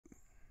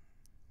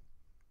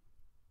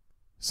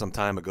Some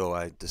time ago,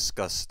 I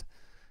discussed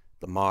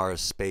the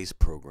Mars space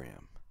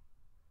program,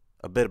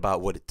 a bit about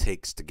what it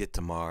takes to get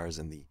to Mars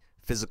and the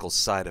physical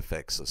side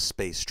effects of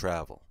space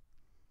travel.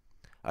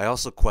 I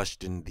also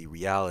questioned the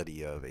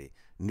reality of a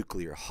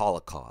nuclear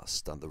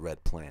holocaust on the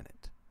Red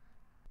Planet.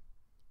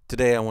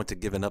 Today, I want to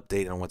give an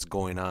update on what's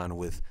going on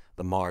with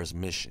the Mars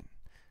mission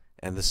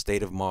and the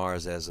state of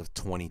Mars as of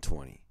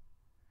 2020.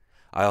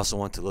 I also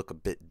want to look a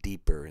bit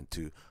deeper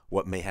into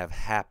what may have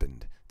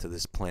happened to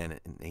this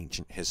planet in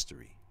ancient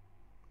history.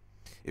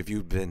 If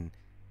you've been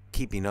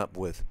keeping up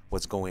with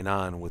what's going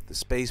on with the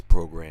space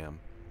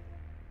program,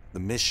 the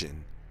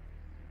mission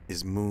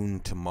is Moon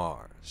to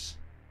Mars.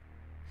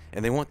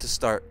 And they want to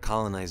start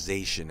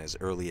colonization as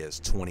early as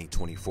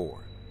 2024,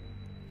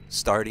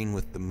 starting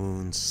with the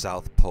Moon's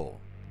South Pole.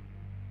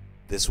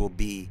 This will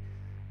be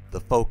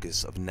the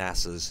focus of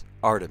NASA's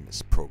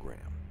Artemis program.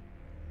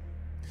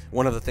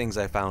 One of the things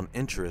I found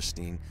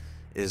interesting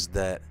is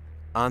that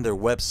on their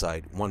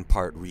website, one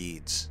part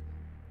reads,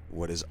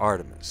 "What is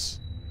Artemis?"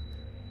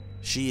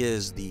 She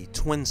is the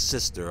twin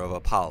sister of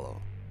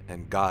Apollo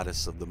and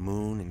goddess of the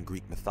moon in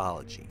Greek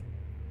mythology.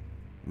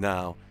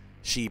 Now,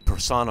 she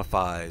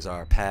personifies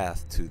our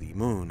path to the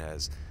moon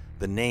as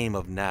the name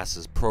of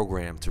NASA's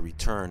program to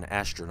return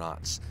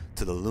astronauts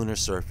to the lunar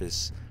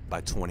surface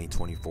by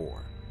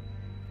 2024,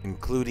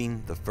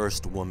 including the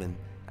first woman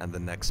and the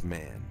next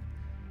man.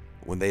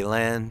 When they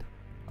land,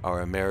 our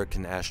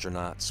American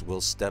astronauts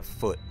will step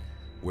foot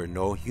where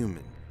no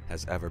human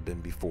has ever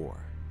been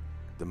before,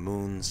 the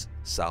moon's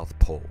South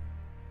Pole.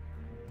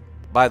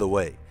 By the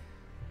way,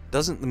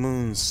 doesn't the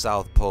moon's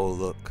South Pole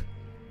look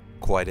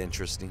quite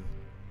interesting?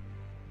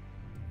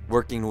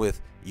 Working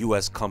with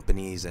US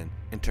companies and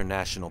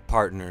international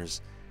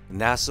partners,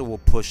 NASA will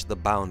push the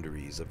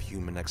boundaries of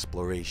human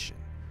exploration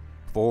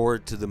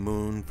forward to the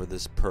moon for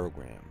this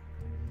program.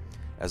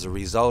 As a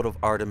result of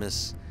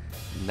Artemis,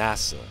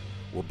 NASA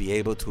will be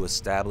able to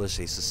establish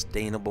a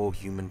sustainable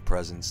human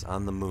presence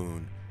on the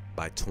moon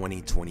by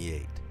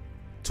 2028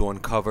 to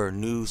uncover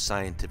new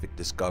scientific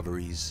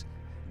discoveries,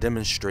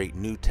 demonstrate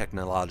new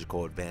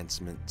technological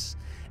advancements,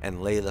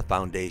 and lay the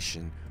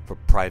foundation for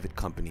private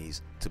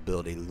companies to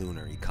build a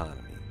lunar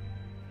economy.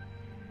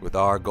 With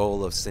our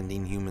goal of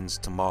sending humans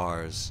to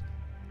Mars,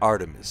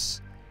 Artemis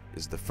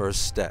is the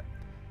first step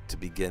to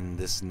begin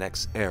this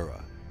next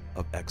era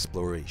of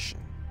exploration.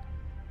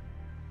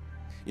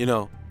 You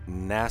know,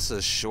 NASA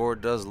sure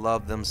does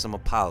love them some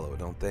Apollo,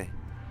 don't they?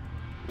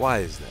 Why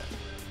is that?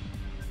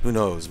 Who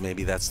knows,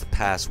 maybe that's the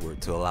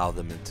password to allow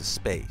them into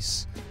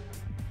space.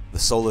 The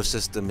solar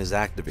system is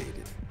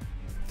activated.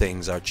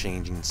 Things are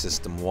changing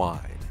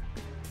system-wide.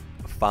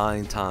 A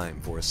fine time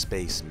for a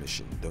space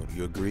mission, don't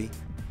you agree?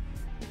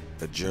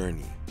 A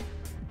journey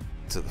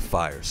to the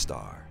Fire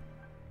Star.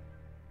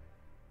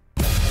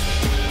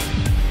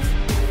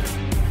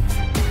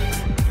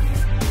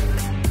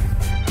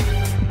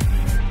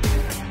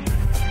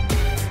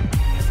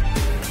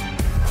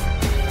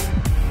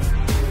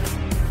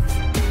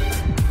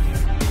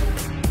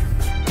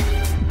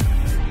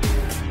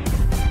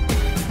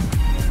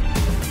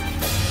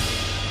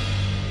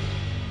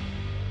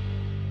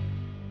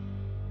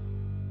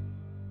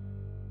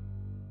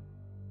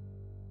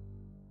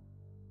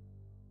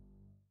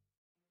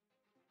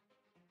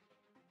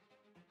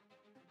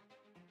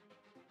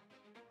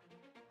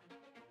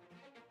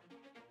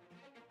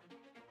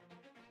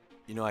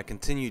 You know, I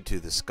continue to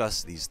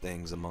discuss these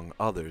things among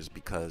others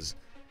because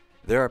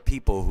there are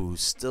people who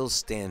still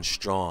stand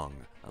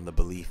strong on the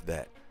belief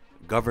that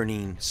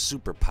governing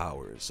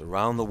superpowers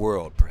around the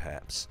world,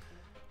 perhaps,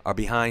 are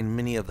behind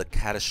many of the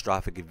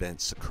catastrophic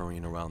events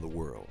occurring around the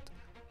world,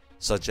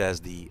 such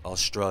as the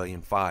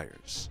Australian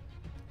fires.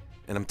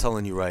 And I'm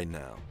telling you right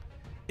now,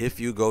 if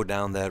you go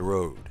down that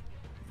road,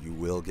 you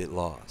will get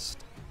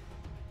lost.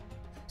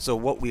 So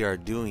what we are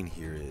doing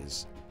here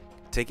is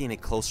taking a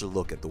closer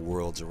look at the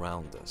worlds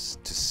around us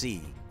to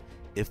see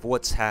if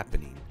what's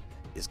happening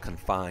is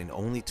confined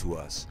only to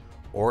us,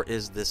 or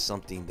is this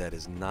something that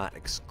is not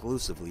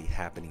exclusively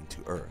happening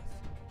to Earth,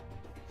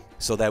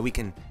 so that we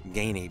can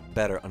gain a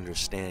better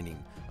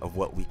understanding of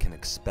what we can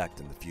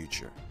expect in the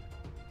future.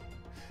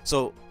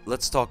 So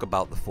let's talk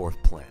about the fourth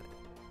planet,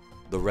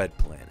 the Red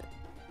Planet,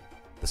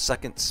 the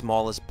second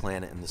smallest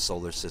planet in the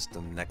solar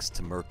system next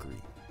to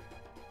Mercury.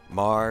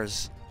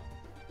 Mars.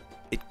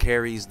 It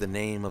carries the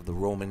name of the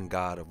Roman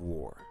god of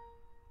war.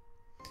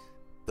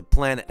 The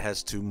planet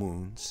has two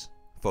moons,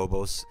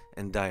 Phobos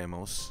and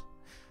Deimos,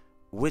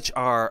 which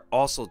are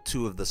also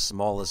two of the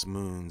smallest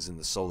moons in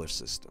the solar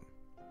system.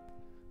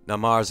 Now,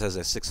 Mars has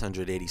a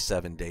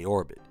 687-day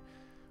orbit,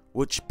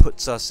 which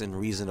puts us in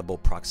reasonable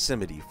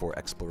proximity for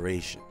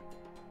exploration.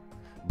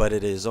 But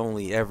it is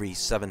only every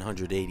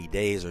 780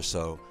 days or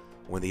so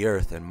when the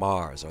Earth and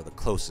Mars are the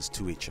closest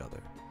to each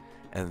other.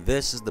 And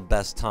this is the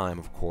best time,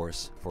 of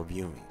course, for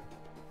viewing.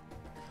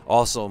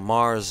 Also,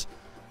 Mars'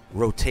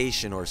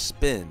 rotation or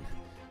spin,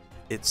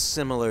 it's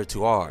similar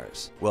to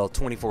ours. Well,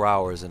 24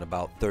 hours and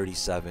about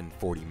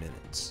 37-40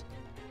 minutes.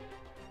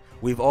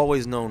 We've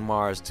always known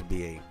Mars to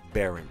be a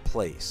barren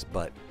place,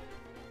 but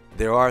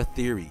There are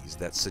theories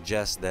that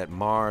suggest that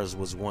Mars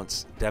was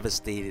once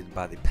devastated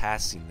by the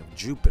passing of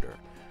Jupiter,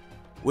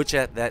 which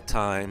at that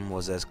time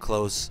was as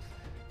close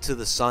to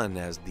the Sun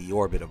as the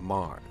orbit of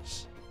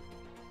Mars.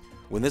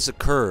 When this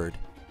occurred,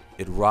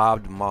 it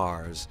robbed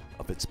Mars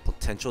of its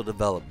potential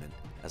development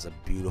as a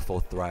beautiful,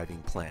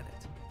 thriving planet.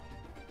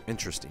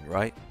 Interesting,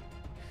 right?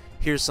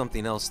 Here's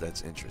something else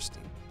that's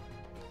interesting.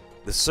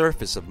 The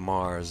surface of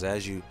Mars,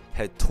 as you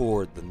head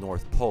toward the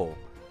North Pole,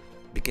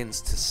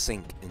 begins to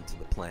sink into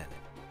the planet,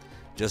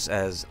 just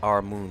as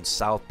our moon's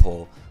south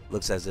pole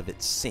looks as if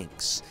it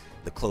sinks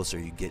the closer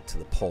you get to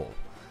the pole.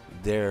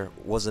 There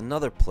was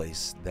another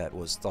place that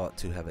was thought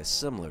to have a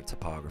similar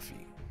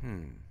topography.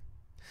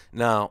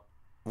 Now,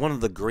 one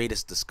of the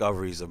greatest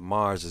discoveries of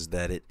Mars is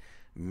that it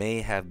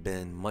may have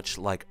been much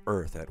like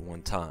Earth at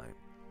one time,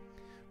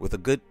 with a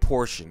good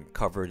portion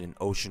covered in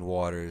ocean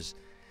waters,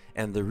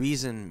 and the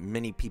reason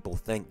many people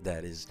think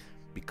that is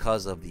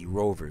because of the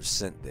rovers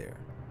sent there,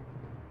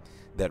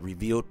 that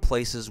revealed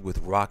places with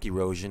rock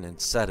erosion and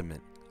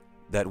sediment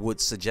that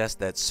would suggest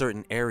that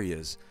certain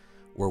areas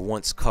were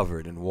once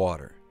covered in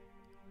water.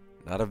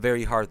 Not a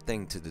very hard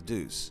thing to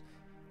deduce,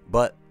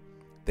 but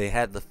they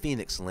had the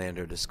Phoenix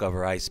lander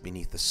discover ice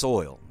beneath the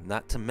soil,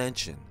 not to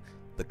mention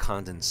the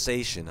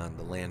condensation on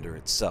the lander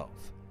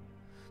itself.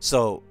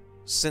 So,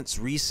 since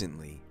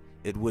recently,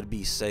 it would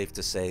be safe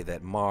to say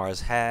that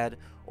Mars had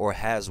or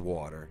has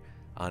water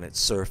on its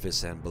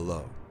surface and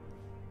below.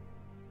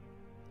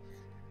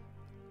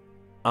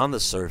 On the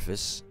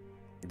surface,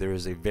 there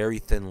is a very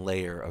thin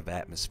layer of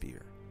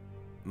atmosphere,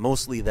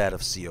 mostly that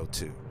of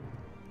CO2.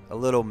 A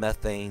little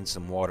methane,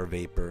 some water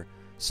vapor,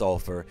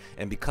 sulfur,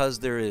 and because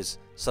there is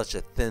such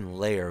a thin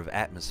layer of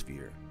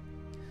atmosphere,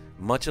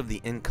 much of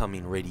the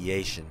incoming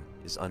radiation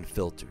is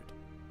unfiltered.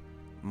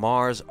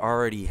 Mars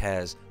already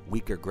has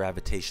weaker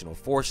gravitational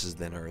forces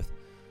than Earth,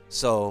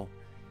 so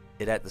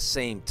it at the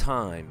same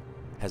time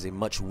has a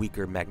much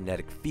weaker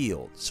magnetic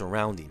field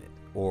surrounding it,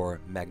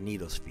 or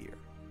magnetosphere.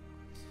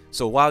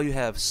 So while you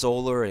have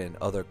solar and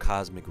other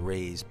cosmic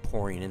rays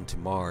pouring into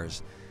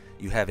Mars,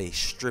 you have a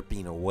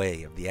stripping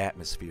away of the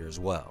atmosphere as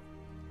well.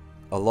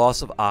 A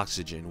loss of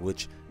oxygen,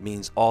 which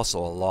means also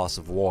a loss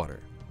of water.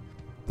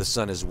 The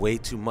sun is way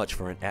too much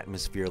for an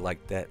atmosphere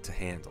like that to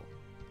handle.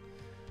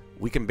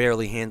 We can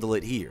barely handle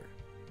it here.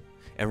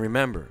 And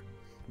remember,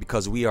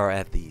 because we are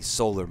at the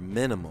solar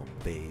minimum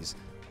phase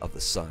of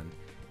the sun,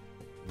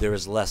 there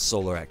is less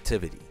solar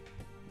activity,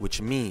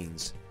 which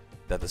means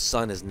that the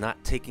sun is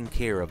not taking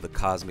care of the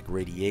cosmic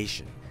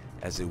radiation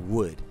as it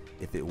would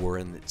if it were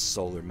in its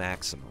solar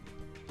maximum.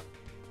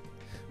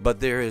 But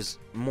there is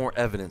more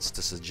evidence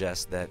to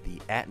suggest that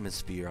the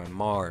atmosphere on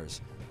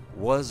Mars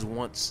was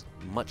once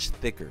much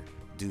thicker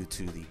due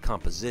to the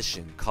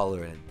composition,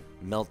 color, and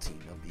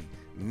melting of the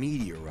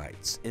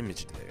meteorites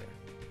imaged there.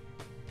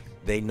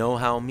 They know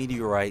how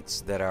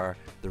meteorites that are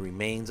the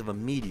remains of a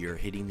meteor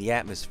hitting the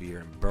atmosphere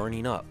and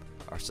burning up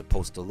are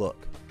supposed to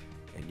look,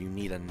 and you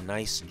need a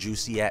nice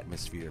juicy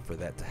atmosphere for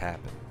that to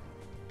happen.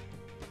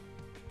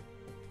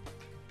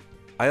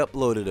 I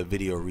uploaded a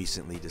video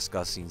recently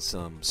discussing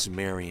some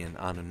Sumerian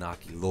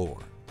Anunnaki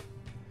lore,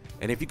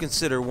 and if you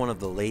consider one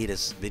of the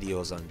latest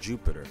videos on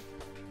Jupiter,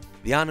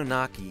 the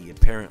Anunnaki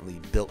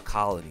apparently built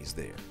colonies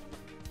there,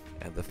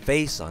 and the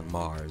face on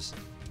Mars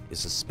is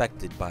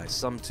suspected by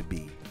some to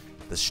be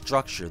the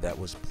structure that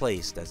was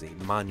placed as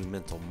a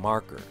monumental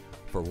marker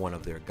for one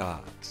of their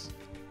gods.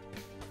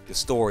 The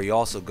story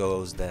also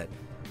goes that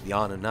the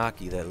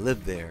Anunnaki that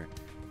lived there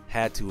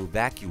had to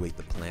evacuate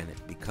the planet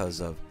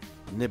because of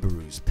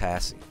Nibiru's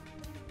passing.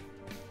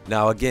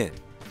 Now again,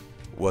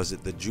 was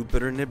it the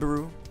Jupiter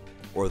Nibiru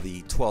or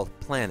the 12th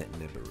planet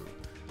Nibiru?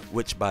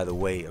 Which, by the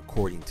way,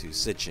 according to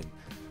Sitchin,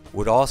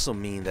 would also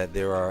mean that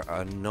there are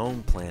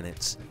unknown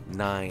planets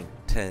 9,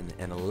 10,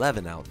 and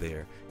 11 out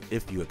there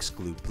if you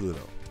exclude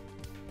Pluto.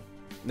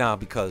 Now,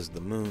 because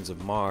the moons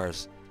of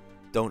Mars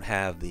don't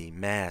have the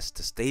mass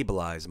to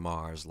stabilize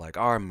Mars like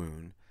our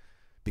moon,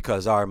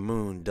 because our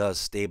moon does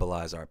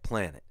stabilize our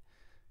planet,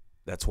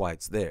 that's why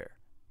it's there.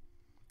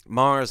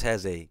 Mars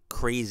has a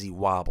crazy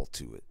wobble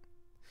to it,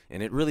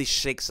 and it really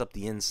shakes up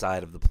the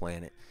inside of the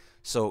planet,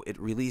 so it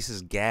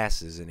releases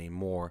gases in a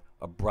more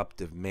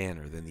abruptive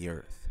manner than the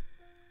Earth.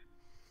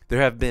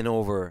 There have been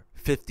over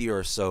 50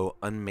 or so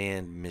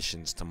unmanned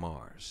missions to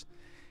Mars,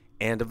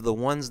 and of the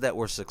ones that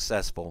were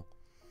successful,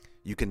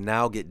 you can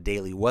now get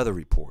daily weather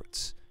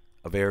reports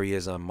of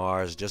areas on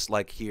Mars just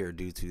like here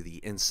due to the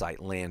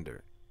InSight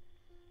lander.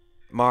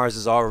 Mars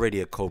is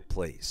already a cold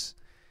place,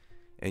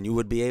 and you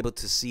would be able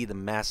to see the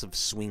massive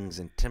swings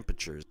in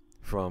temperatures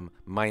from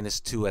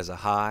 -2 as a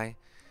high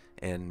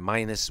and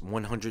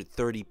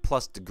 -130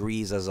 plus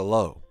degrees as a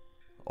low,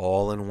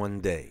 all in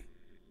one day.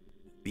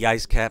 The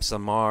ice caps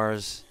on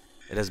Mars,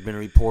 it has been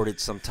reported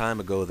some time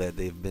ago that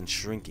they've been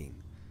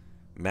shrinking.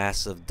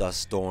 Massive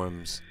dust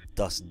storms,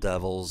 dust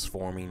devils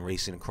forming,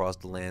 racing across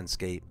the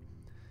landscape.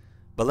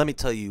 But let me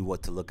tell you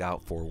what to look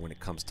out for when it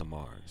comes to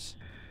Mars.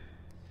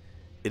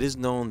 It is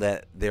known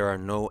that there are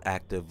no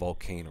active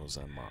volcanoes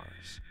on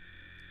Mars.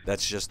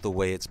 That's just the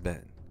way it's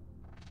been.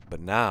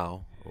 But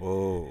now,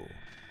 Oh,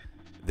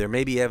 there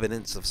may be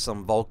evidence of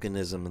some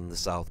volcanism in the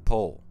South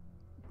Pole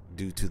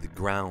due to the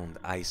ground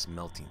ice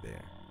melting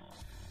there.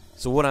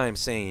 So what I'm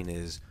saying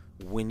is,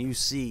 when you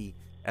see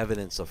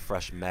evidence of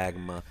fresh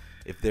magma,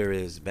 if there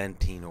is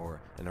venting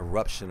or an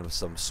eruption of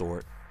some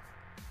sort,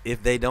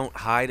 if they don't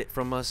hide it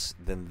from us,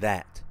 then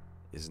that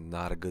is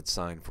not a good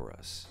sign for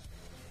us.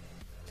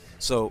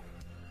 So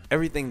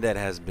everything that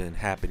has been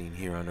happening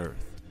here on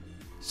Earth,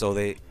 so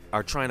they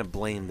are trying to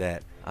blame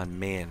that on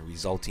man,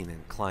 resulting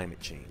in climate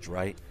change,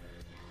 right?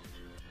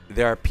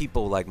 There are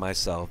people like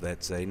myself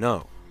that say,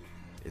 no,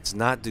 it's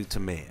not due to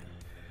man.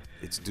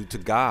 It's due to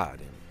God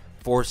and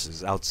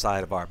forces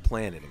outside of our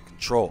planet and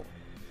control.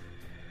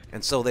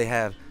 And so they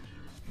have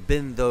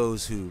been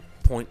those who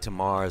point to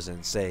Mars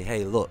and say,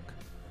 hey, look,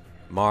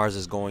 Mars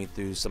is going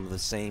through some of the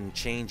same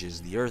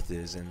changes the Earth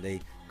is, and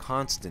they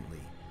constantly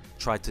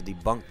try to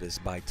debunk this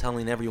by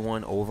telling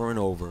everyone over and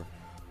over,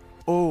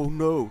 oh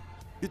no,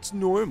 it's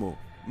normal.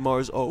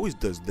 Mars always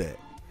does that.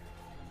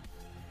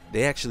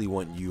 They actually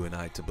want you and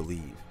I to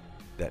believe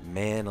that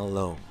man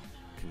alone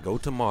can go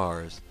to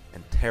Mars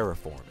and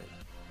terraform it.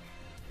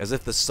 As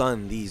if the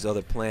sun, these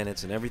other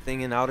planets, and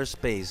everything in outer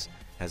space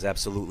has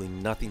absolutely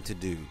nothing to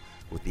do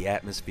with the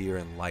atmosphere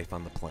and life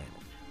on the planet.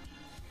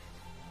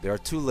 There are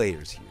two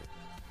layers here.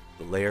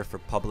 The layer for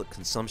public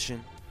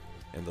consumption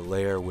and the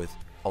layer with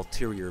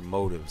ulterior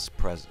motives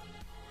present,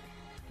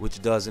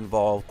 which does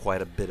involve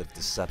quite a bit of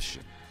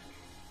deception.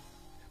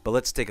 But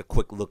let's take a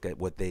quick look at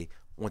what they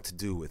want to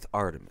do with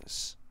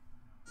Artemis.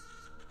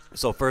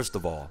 So first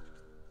of all,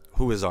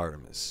 who is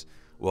Artemis?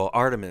 Well,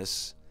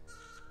 Artemis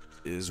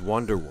is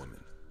Wonder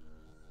Woman.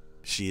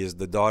 She is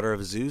the daughter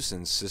of Zeus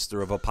and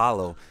sister of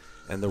Apollo,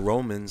 and the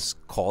Romans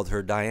called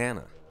her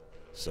Diana.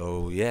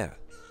 So yeah.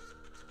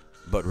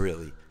 But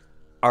really,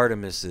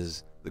 Artemis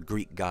is the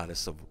Greek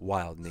goddess of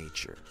wild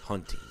nature,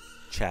 hunting,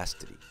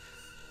 chastity,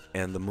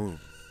 and the moon.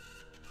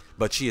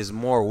 But she is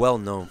more well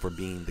known for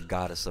being the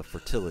goddess of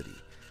fertility,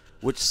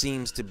 which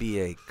seems to be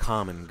a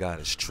common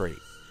goddess trait.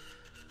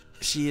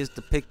 She is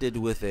depicted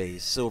with a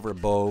silver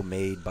bow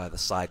made by the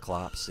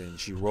Cyclops, and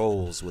she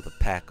rolls with a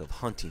pack of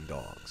hunting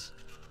dogs.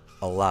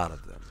 A lot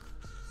of them.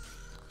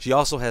 She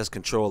also has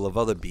control of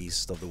other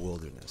beasts of the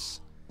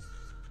wilderness.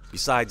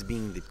 Besides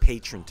being the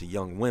patron to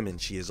young women,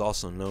 she is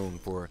also known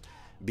for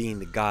being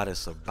the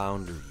goddess of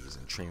boundaries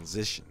and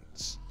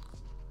transitions.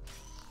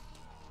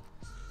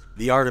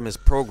 The Artemis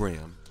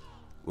program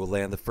will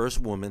land the first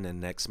woman and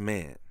next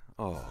man.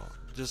 Oh,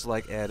 just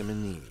like Adam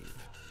and Eve.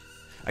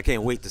 I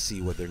can't wait to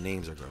see what their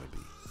names are going to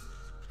be.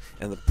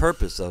 And the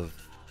purpose of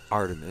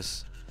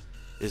Artemis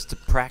is to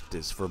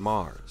practice for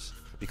Mars.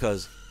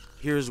 Because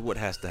here's what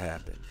has to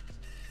happen.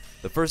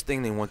 The first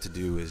thing they want to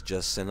do is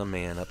just send a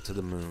man up to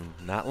the moon,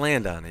 not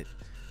land on it,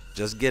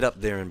 just get up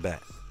there and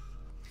back.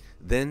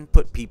 Then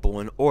put people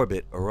in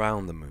orbit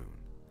around the moon.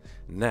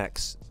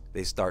 Next,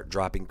 they start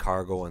dropping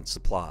cargo and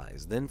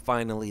supplies. Then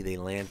finally, they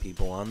land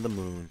people on the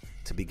moon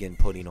to begin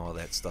putting all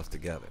that stuff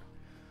together.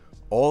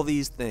 All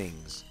these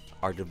things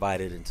are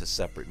divided into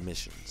separate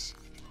missions.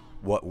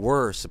 What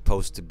were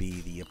supposed to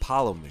be the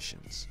Apollo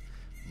missions,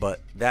 but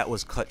that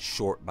was cut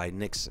short by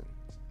Nixon.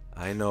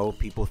 I know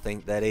people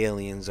think that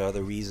aliens are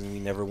the reason we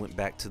never went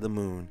back to the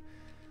moon,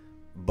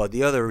 but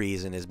the other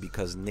reason is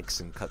because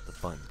Nixon cut the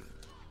funding.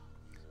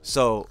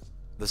 So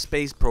the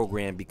space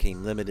program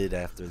became limited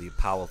after the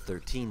Apollo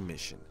 13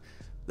 mission.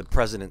 The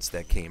presidents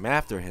that came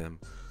after him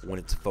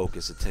wanted to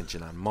focus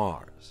attention on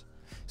Mars.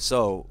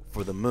 So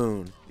for the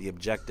moon, the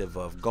objective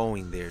of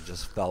going there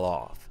just fell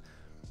off.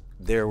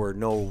 There were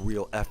no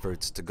real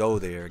efforts to go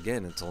there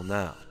again until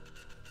now.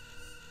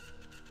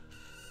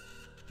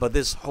 But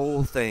this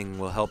whole thing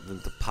will help them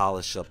to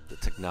polish up the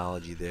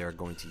technology they are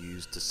going to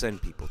use to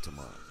send people to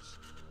Mars.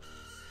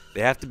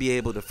 They have to be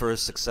able to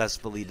first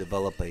successfully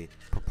develop a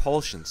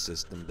propulsion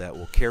system that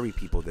will carry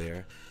people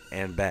there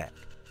and back.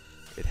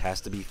 It has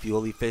to be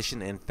fuel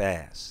efficient and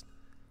fast.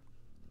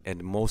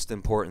 And most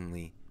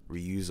importantly,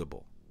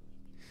 reusable.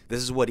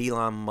 This is what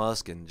Elon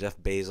Musk and Jeff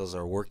Bezos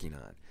are working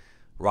on.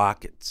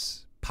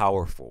 Rockets,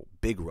 powerful,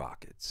 big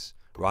rockets.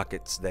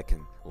 Rockets that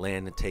can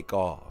land and take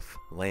off,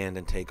 land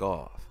and take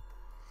off.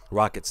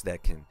 Rockets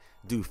that can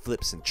do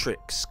flips and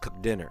tricks,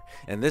 cook dinner.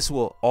 And this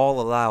will all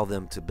allow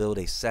them to build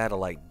a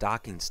satellite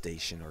docking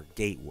station or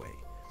gateway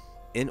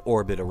in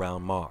orbit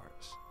around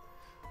Mars,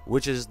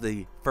 which is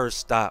the first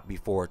stop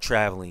before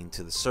traveling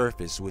to the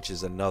surface, which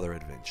is another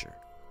adventure.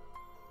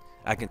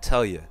 I can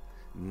tell you,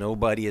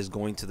 nobody is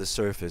going to the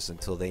surface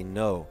until they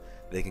know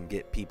they can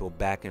get people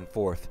back and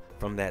forth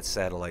from that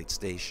satellite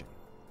station.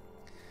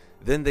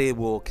 Then they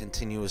will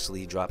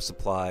continuously drop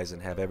supplies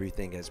and have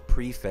everything as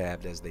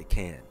prefabbed as they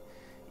can,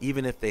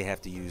 even if they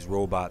have to use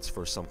robots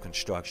for some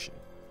construction.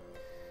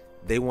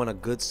 They want a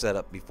good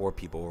setup before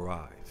people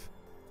arrive.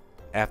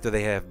 After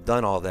they have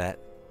done all that,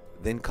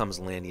 then comes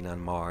landing on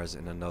Mars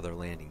in another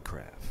landing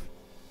craft.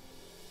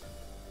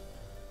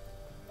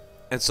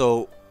 And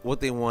so what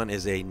they want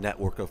is a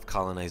network of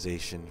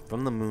colonization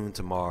from the moon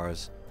to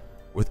Mars,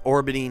 with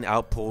orbiting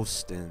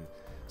outposts and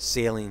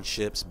sailing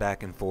ships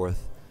back and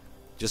forth,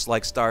 just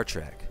like Star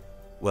Trek.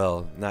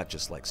 Well, not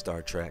just like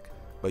Star Trek,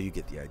 but you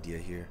get the idea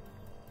here.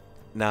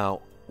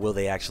 Now, will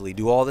they actually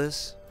do all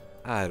this?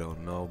 I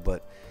don't know,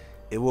 but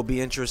it will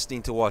be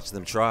interesting to watch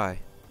them try.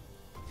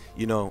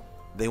 You know,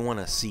 they want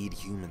to seed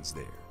humans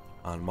there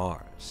on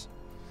Mars.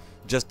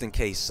 Just in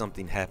case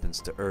something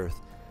happens to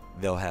Earth,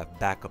 they'll have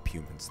backup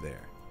humans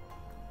there.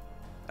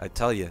 I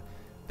tell you,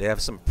 they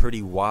have some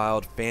pretty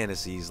wild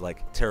fantasies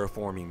like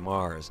terraforming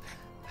Mars.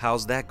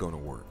 How's that going to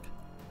work?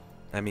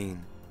 I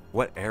mean,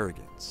 what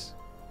arrogance.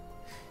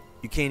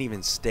 You can't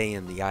even stay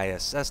in the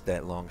ISS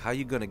that long. How are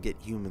you going to get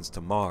humans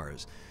to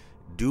Mars,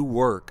 do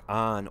work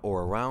on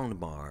or around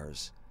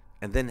Mars,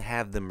 and then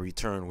have them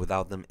return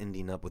without them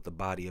ending up with the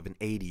body of an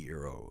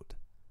 80-year-old?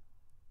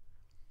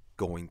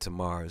 Going to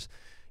Mars.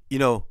 You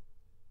know,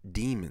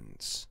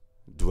 demons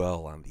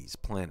dwell on these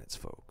planets,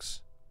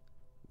 folks.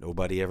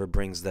 Nobody ever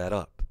brings that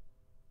up.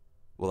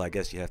 Well, I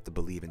guess you have to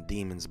believe in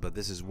demons, but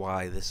this is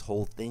why this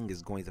whole thing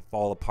is going to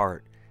fall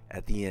apart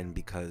at the end,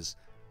 because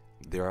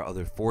there are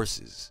other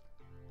forces,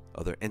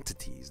 other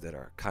entities that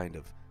are kind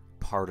of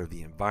part of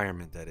the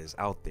environment that is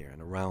out there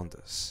and around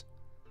us.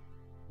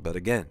 But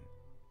again,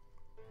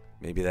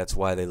 maybe that's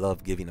why they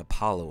love giving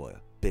Apollo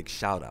a big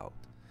shout out.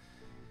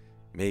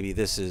 Maybe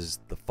this is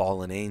the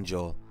fallen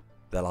angel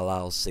that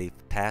allows safe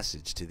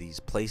passage to these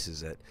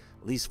places, at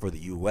least for the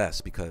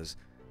US, because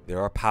there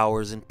are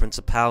powers and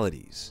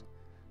principalities,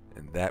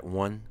 and that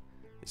one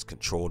is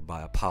controlled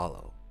by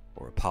Apollo,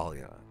 or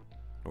Apollyon,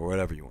 or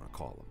whatever you want to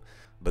call them.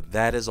 But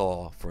that is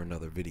all for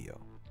another video.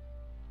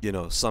 You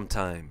know,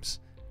 sometimes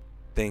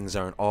things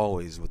aren't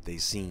always what they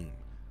seem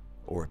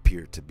or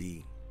appear to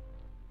be.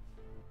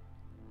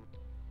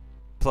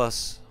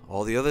 Plus,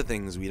 all the other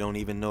things we don't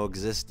even know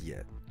exist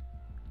yet.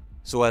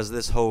 So as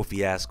this whole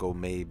fiasco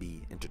may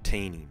be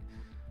entertaining,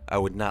 I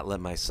would not let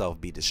myself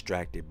be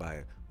distracted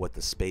by what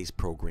the space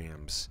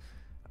programs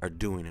are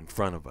doing in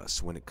front of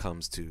us when it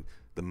comes to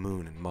the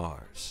moon and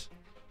Mars.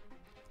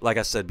 Like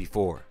I said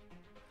before,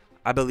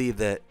 I believe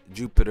that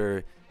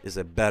Jupiter is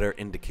a better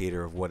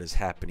indicator of what is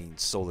happening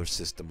solar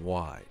system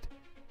wide.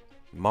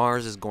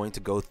 Mars is going to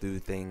go through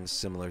things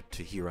similar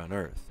to here on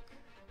Earth,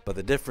 but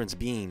the difference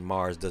being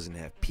Mars doesn't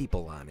have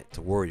people on it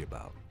to worry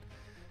about.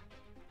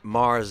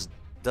 Mars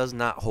does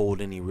not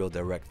hold any real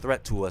direct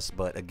threat to us,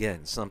 but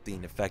again,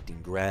 something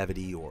affecting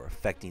gravity or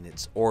affecting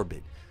its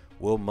orbit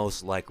will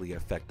most likely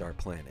affect our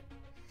planet.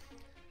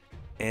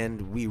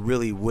 And we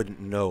really wouldn't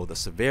know the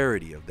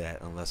severity of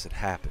that unless it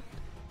happened.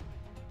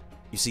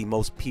 You see,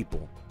 most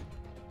people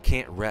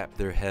can't wrap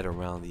their head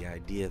around the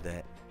idea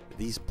that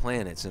these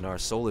planets in our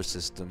solar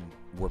system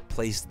were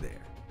placed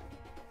there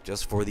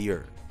just for the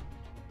Earth,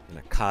 in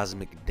a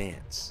cosmic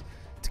dance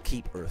to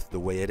keep Earth the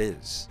way it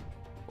is,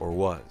 or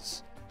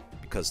was,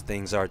 because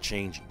things are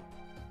changing.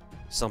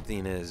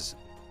 Something is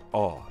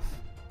off,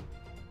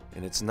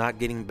 and it's not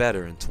getting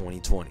better in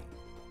 2020.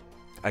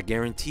 I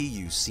guarantee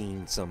you've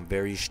seen some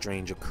very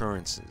strange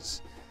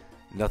occurrences.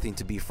 Nothing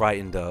to be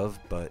frightened of,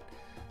 but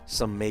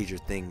some major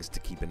things to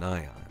keep an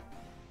eye on.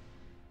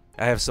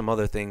 I have some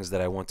other things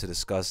that I want to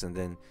discuss, and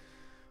then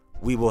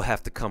we will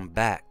have to come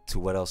back to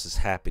what else is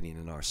happening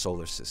in our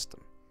solar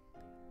system.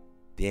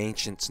 The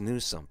ancients knew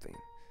something.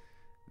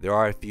 There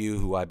are a few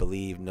who I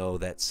believe know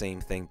that same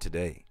thing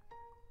today.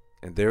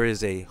 And there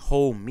is a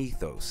whole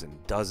mythos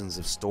and dozens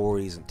of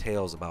stories and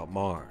tales about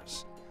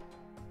Mars.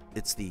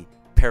 It's the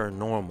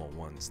paranormal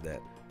ones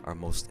that are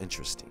most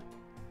interesting.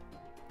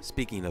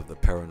 Speaking of the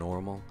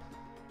paranormal,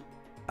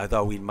 I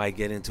thought we might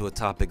get into a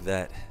topic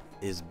that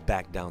is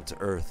back down to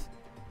earth,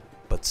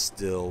 but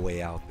still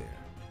way out there.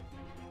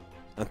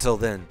 Until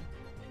then,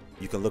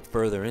 you can look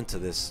further into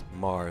this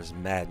Mars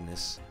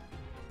madness,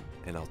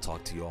 and I'll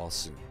talk to you all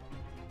soon.